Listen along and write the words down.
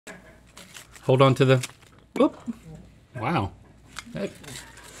Hold on to the, whoop. Wow.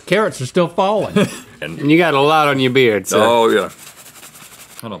 Carrots are still falling. And you got a lot on your beard, sir. Oh, yeah.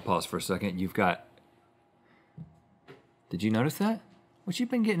 Hold on, pause for a second. You've got, did you notice that? What you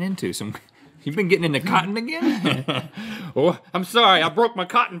been getting into? You've been getting into cotton again? Oh, I'm sorry, I broke my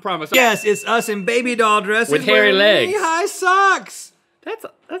cotton promise. Yes, it's us in baby doll dresses with hairy legs. Knee-high socks. That's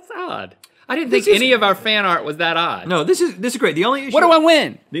odd. I didn't think any of our fan art was that odd. No, this is great. The only issue. What do I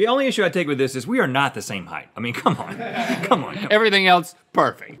win? The only issue I take with this is we are not the same height. I mean, come on, come on. Everything else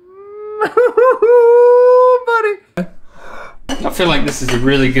perfect. Buddy. I feel like this is a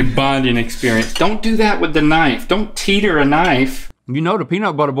really good bonding experience. Don't do that with the knife. Don't teeter a knife. You know the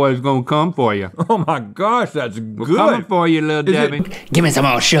peanut butter boy is gonna come for you. Oh my gosh, that's good. We're coming for you, little Debbie. Give me some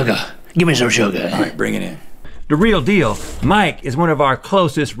more sugar. Give me some sugar. All right, bring it in. The real deal. Mike is one of our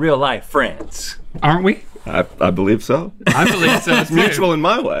closest real life friends. Aren't we? I believe so. I believe so. It's mutual in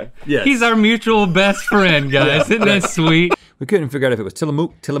my way. Yes. He's our mutual best friend, guys. Isn't that sweet? We couldn't figure out if it was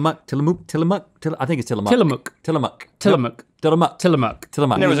Tillamook, Tillamuck, Tillamook, Tillamuck, I think it's Tillamuck. Tillamook. Tillamuck. Tillamook. Tillamuck. Tillamook.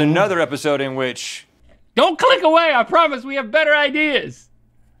 Tillamuck. There was another episode in which... Don't click away, I promise we have better ideas.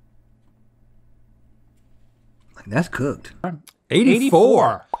 That's cooked.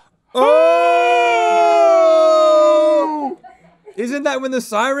 84. Oh! Isn't that when the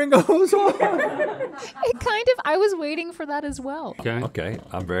siren goes on? It kind of, I was waiting for that as well. Okay. Okay,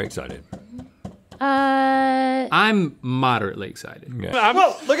 I'm very excited. I'm moderately excited. Yeah.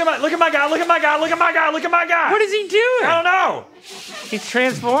 Whoa, look at my guy, look at my guy, look at my guy. What is he doing? I don't know. He's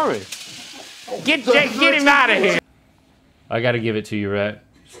transforming. Get him out of here. I gotta give it to you, Rhett.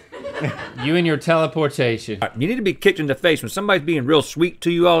 You and your teleportation. You need to be kicked in the face. When somebody's being real sweet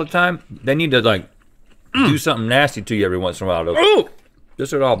to you all the time, they need to like do something nasty to you every once in a while. Ooh! Just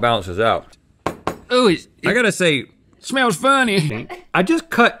so it all balances out. Ooh, I gotta say, smells funny. I just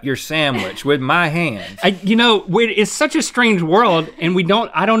cut your sandwich with my hands. You know, it's such a strange world, and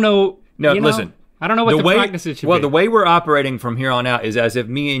I don't know. No, listen. I don't know what the practice it should be. Well, the way we're operating from here on out is as if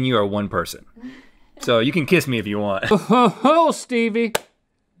me and you are one person. So you can kiss me if you want. Oh, Stevie.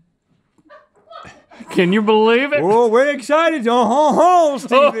 Can you believe it? Oh, we're excited. Oh,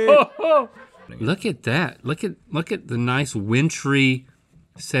 Stevie. Look at that. Look at the nice wintry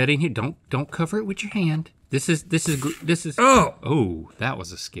setting here. Don't cover it with your hand. This is oh, that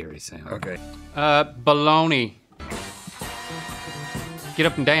was a scary sound. Okay. Baloney. Get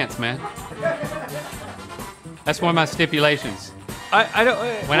up and dance, man. That's one of my stipulations. I don't.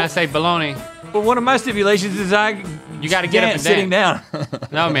 When I say baloney. Well, one of my stipulations is you got to get up and dance. Sitting down.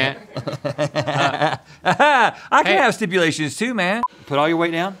 No, man. I can have stipulations too, man. Put all your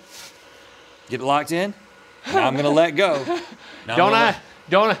weight down. Get it locked in. Now I'm gonna let go. Don't I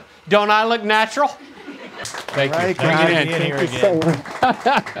look natural? Thank you. Bring it in. Thank you so much.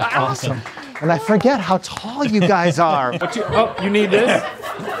 Awesome. And I forget how tall you guys are. You need this?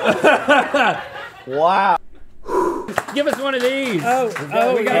 Wow. Give us one of these. We got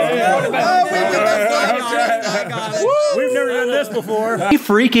We've never done this before. A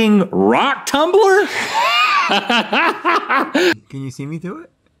freaking rock tumbler? Can you see me through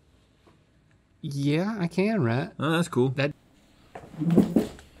it? Yeah, I can, Rhett. Oh, that's cool.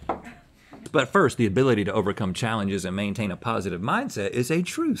 But first, the ability to overcome challenges and maintain a positive mindset is a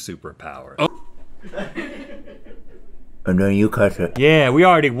true superpower. Oh. And then you cut it. Yeah, we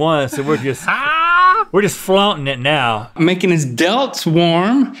already won, so we're just flaunting it now. Making his delts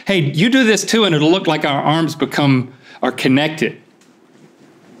warm. Hey, you do this too, and it'll look like our arms are connected.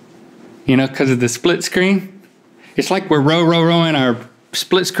 You know, because of the split screen. It's like we're rowing our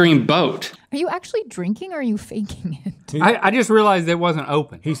split screen boat. Are you actually drinking or are you faking it? I just realized it wasn't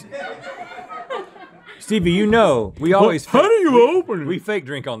open. Stevie, you know, we always How do you open it? We fake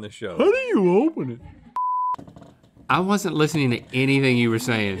drink on this show. How do you open it? I wasn't listening to anything you were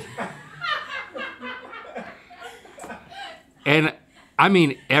saying. And I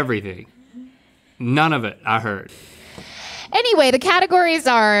mean everything. None of it I heard. Anyway, the categories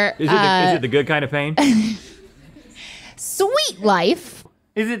are Is it the good kind of pain? sweet life.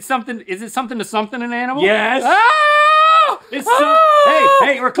 Is it something to something an animal? Yes. Oh!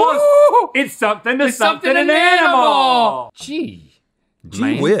 Hey, we're close. Oh! It's something to It's something an animal. Gee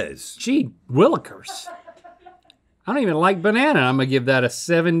whiz. Gee willikers. I don't even like banana. I'm gonna give that a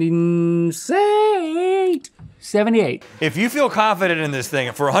 78. 78. If you feel confident in this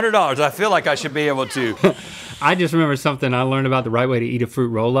thing, for $100, I feel like I should be able to. I just remember something I learned about the right way to eat a fruit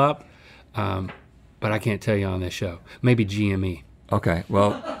roll-up, but I can't tell you on this show. Maybe GME. Okay,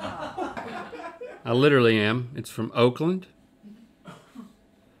 well. I literally am. It's from Oakland.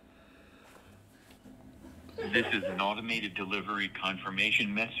 This is an automated delivery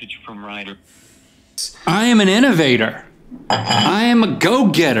confirmation message from Ryder. I am an innovator. I am a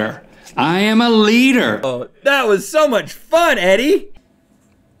go-getter. I am a leader. Oh, that was so much fun, Eddie.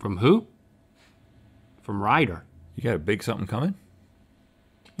 From who? From Ryder. You got a big something coming?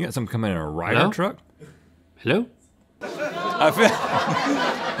 You got something coming in a Ryder Hello? truck? Hello? I feel.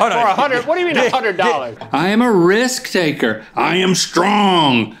 Hold on. For $100, what do you mean $100? I am a risk taker. I am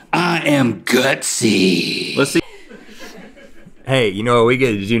strong. I am gutsy. Let's see. Hey, you know what we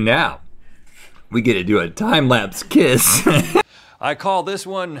get to do now? We get to do a time-lapse kiss. I call this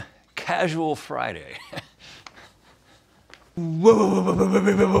one Casual Friday.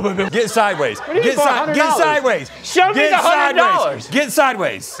 Get sideways. do you mean for $100? Get sideways. Show me Get the $100. sideways. Get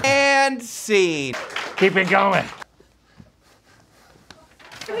sideways. And scene. Keep it going.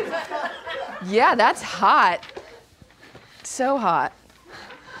 Yeah, that's hot. So hot.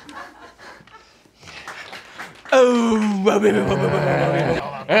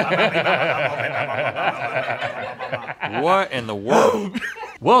 What in the world?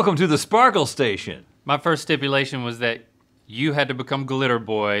 Welcome to the Sparkle Station. My first stipulation was that you had to become Glitter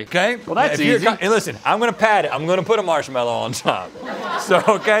Boy. Okay? Well, that's If you're easy. Hey, listen, I'm gonna pad it. I'm gonna put a marshmallow on top. So,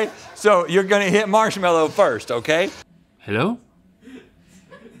 okay? So you're gonna hit marshmallow first, okay? Hello?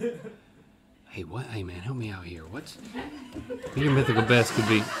 Hey, what? Hey, man, help me out here. What's your mythical best could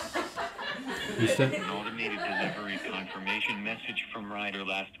be? You said? An automated delivery confirmation message from Ryder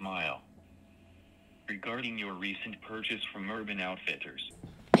Last Mile. Regarding your recent purchase from Urban Outfitters.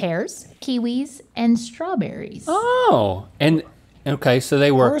 Pears, kiwis, and strawberries. Oh, and okay, so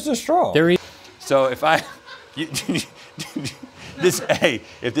they were. Where's the straw? They're So if I, hey,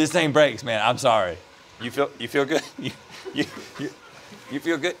 if this thing breaks, man, I'm sorry. You feel good? You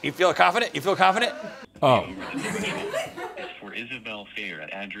feel good? You feel confident? You feel confident? Oh. It's for Isabel Fair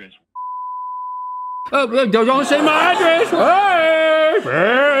at address. Oh, don't say my address. All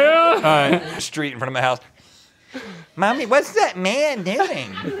right, street in front of my house. Mommy, what's that man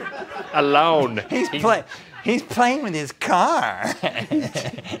doing? Alone. He's playing with his car.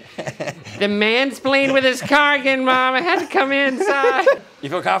 The man's playing with his car again, Mom. I had to come inside. You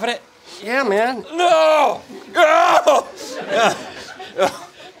feel confident? Yeah, man. No! No!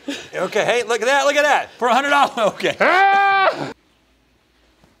 Okay, hey, look at that, look at that. For $100, okay.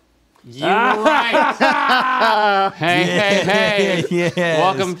 You right. Hey. Yes.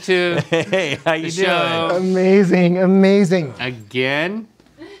 Welcome to Hey, how you the show. doing? Amazing, amazing. Again.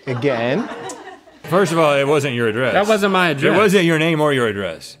 First of all, it wasn't your address. That wasn't my address. It wasn't your name or your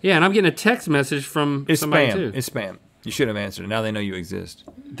address. Yeah, and I'm getting a text message from It's somebody spam. too. It's spam. You should have answered it. Now they know you exist.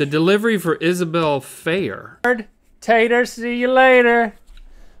 The delivery for Isabel Fair. Tater, see you later.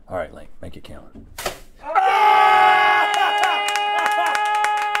 All right, Link, make it count.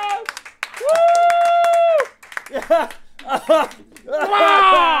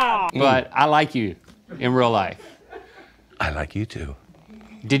 But I like you in real life. I like you too.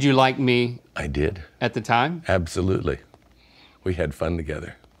 Did you like me I did. at the time? Absolutely. We had fun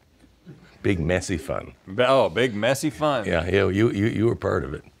together. Big messy fun. Oh, big messy fun. Yeah, you were part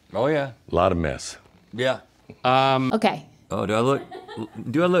of it. Oh yeah. A lot of mess. Yeah. Okay. Oh,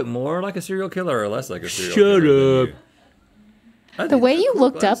 do I look more like a serial killer or less like a serial Shut killer? up. The way you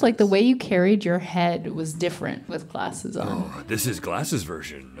looked up, like the way you carried your head was different with glasses on. Oh, this is Glasses'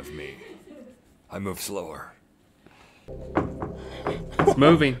 version of me. I move slower. It's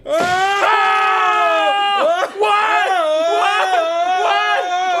moving.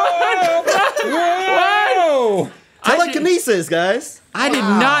 Telekinesis, guys. I did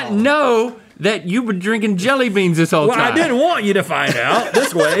not know that you were drinking jelly beans this whole Well, time. I didn't want you to find out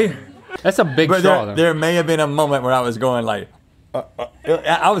this way. That's a big But straw. though. there may have been a moment where I was going like,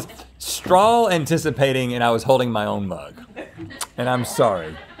 I was straw anticipating and I was holding my own mug. And I'm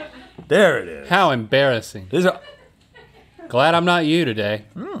sorry. There it is. How embarrassing. These are, Glad I'm not you today.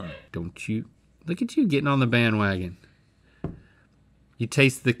 Don't you? Look at you getting on the bandwagon. You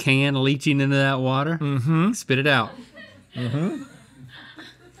taste the can leaching into that water? Mm-hmm. Spit it out.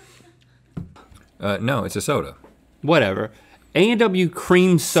 no, it's a soda. Whatever. A&W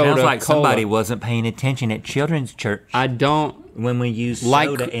cream soda Sounds like cola. somebody wasn't paying attention at children's church I don't when we use like.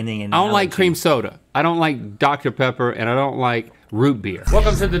 soda in the I analogy. don't like cream soda. I don't like Dr. Pepper, and I don't like root beer.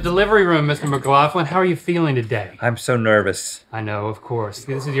 Welcome to the delivery room, Mr. McLaughlin. How are you feeling today? I'm so nervous. I know, of course.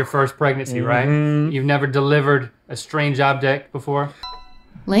 This is your first pregnancy, right? You've never delivered a strange object before?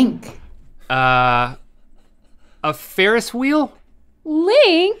 Link. A Ferris wheel?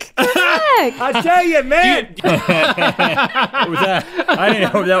 Link? Correct. I tell you, man. What was that? I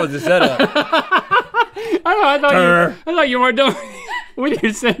didn't know that was a setup. I thought you weren't done with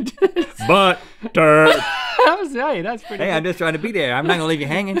your sentence. Butter. That's pretty. Hey, I'm just trying to be there. I'm not gonna leave you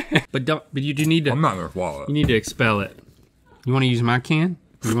hanging. But you do need to. I'm not gonna swallow You it. need to expel it. You want to use my can?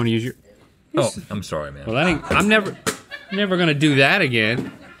 You want to use your? Oh, I'm sorry, man. Well, I'm never gonna do that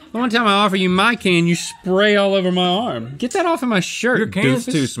again. The one time I offer you my can, you spray all over my arm. Get that off of my shirt. Your can's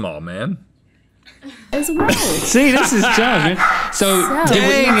doofus. too small, man. It's gross. See, this is John, man. So, So,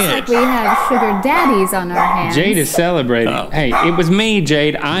 Dang looks it. like we have sugar daddies on our hands. Jade is celebrating. Oh. Hey, it was me,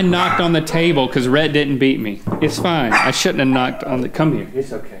 Jade. I knocked on the table because Rhett didn't beat me. It's fine. I shouldn't have knocked on the. Come here.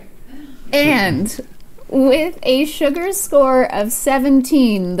 It's okay. And with a sugar score of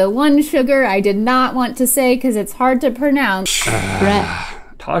 17, the one sugar I did not want to say because it's hard to pronounce. Rhett.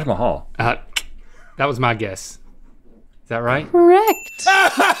 Taj Mahal. That was my guess. Is that right? Correct.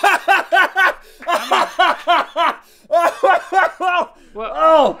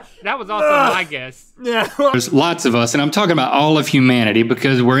 That was also my guess. Yeah. There's lots of us, and I'm talking about all of humanity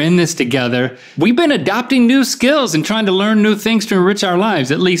because we're in this together. We've been adopting new skills and trying to learn new things to enrich our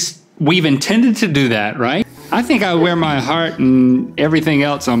lives. At least we've intended to do that, right? I think I wear my heart and everything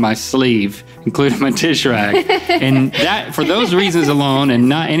else on my sleeve, including my dish rag. And that, for those reasons alone, and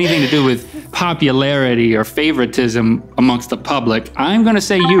not anything to do with popularity or favoritism amongst the public, I'm going to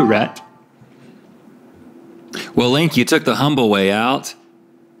say you, Rhett. Well, Link, you took the humble way out.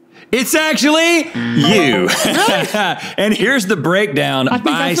 It's actually you. And here's the breakdown I think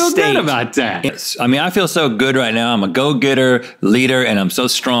by I feel state. good about that. Yes. I mean, I feel so good right now. I'm a go-getter, leader, and I'm so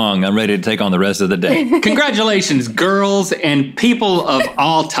strong. I'm ready to take on the rest of the day. Congratulations, girls and people of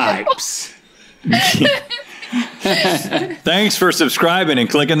all types. Thanks for subscribing and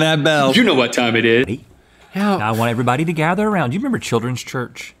clicking that bell. You know what time it is. Now I want everybody to gather around. You remember children's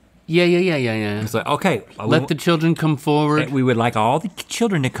church? Yeah. It's like, okay, Let the children come forward. we would like all the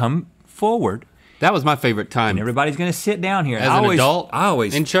children to come forward. That was my favorite time. And everybody's gonna sit down here. As an adult? I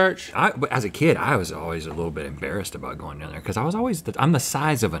always In church? But as a kid, I was always a little bit embarrassed about going down there because I was always I'm the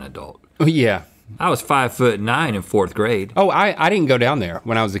size of an adult. Oh, yeah. I was 5'9" in 4th grade. Oh, I didn't go down there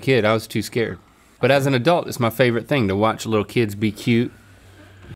when I was a kid. I was too scared. But as an adult, it's my favorite thing to watch little kids be cute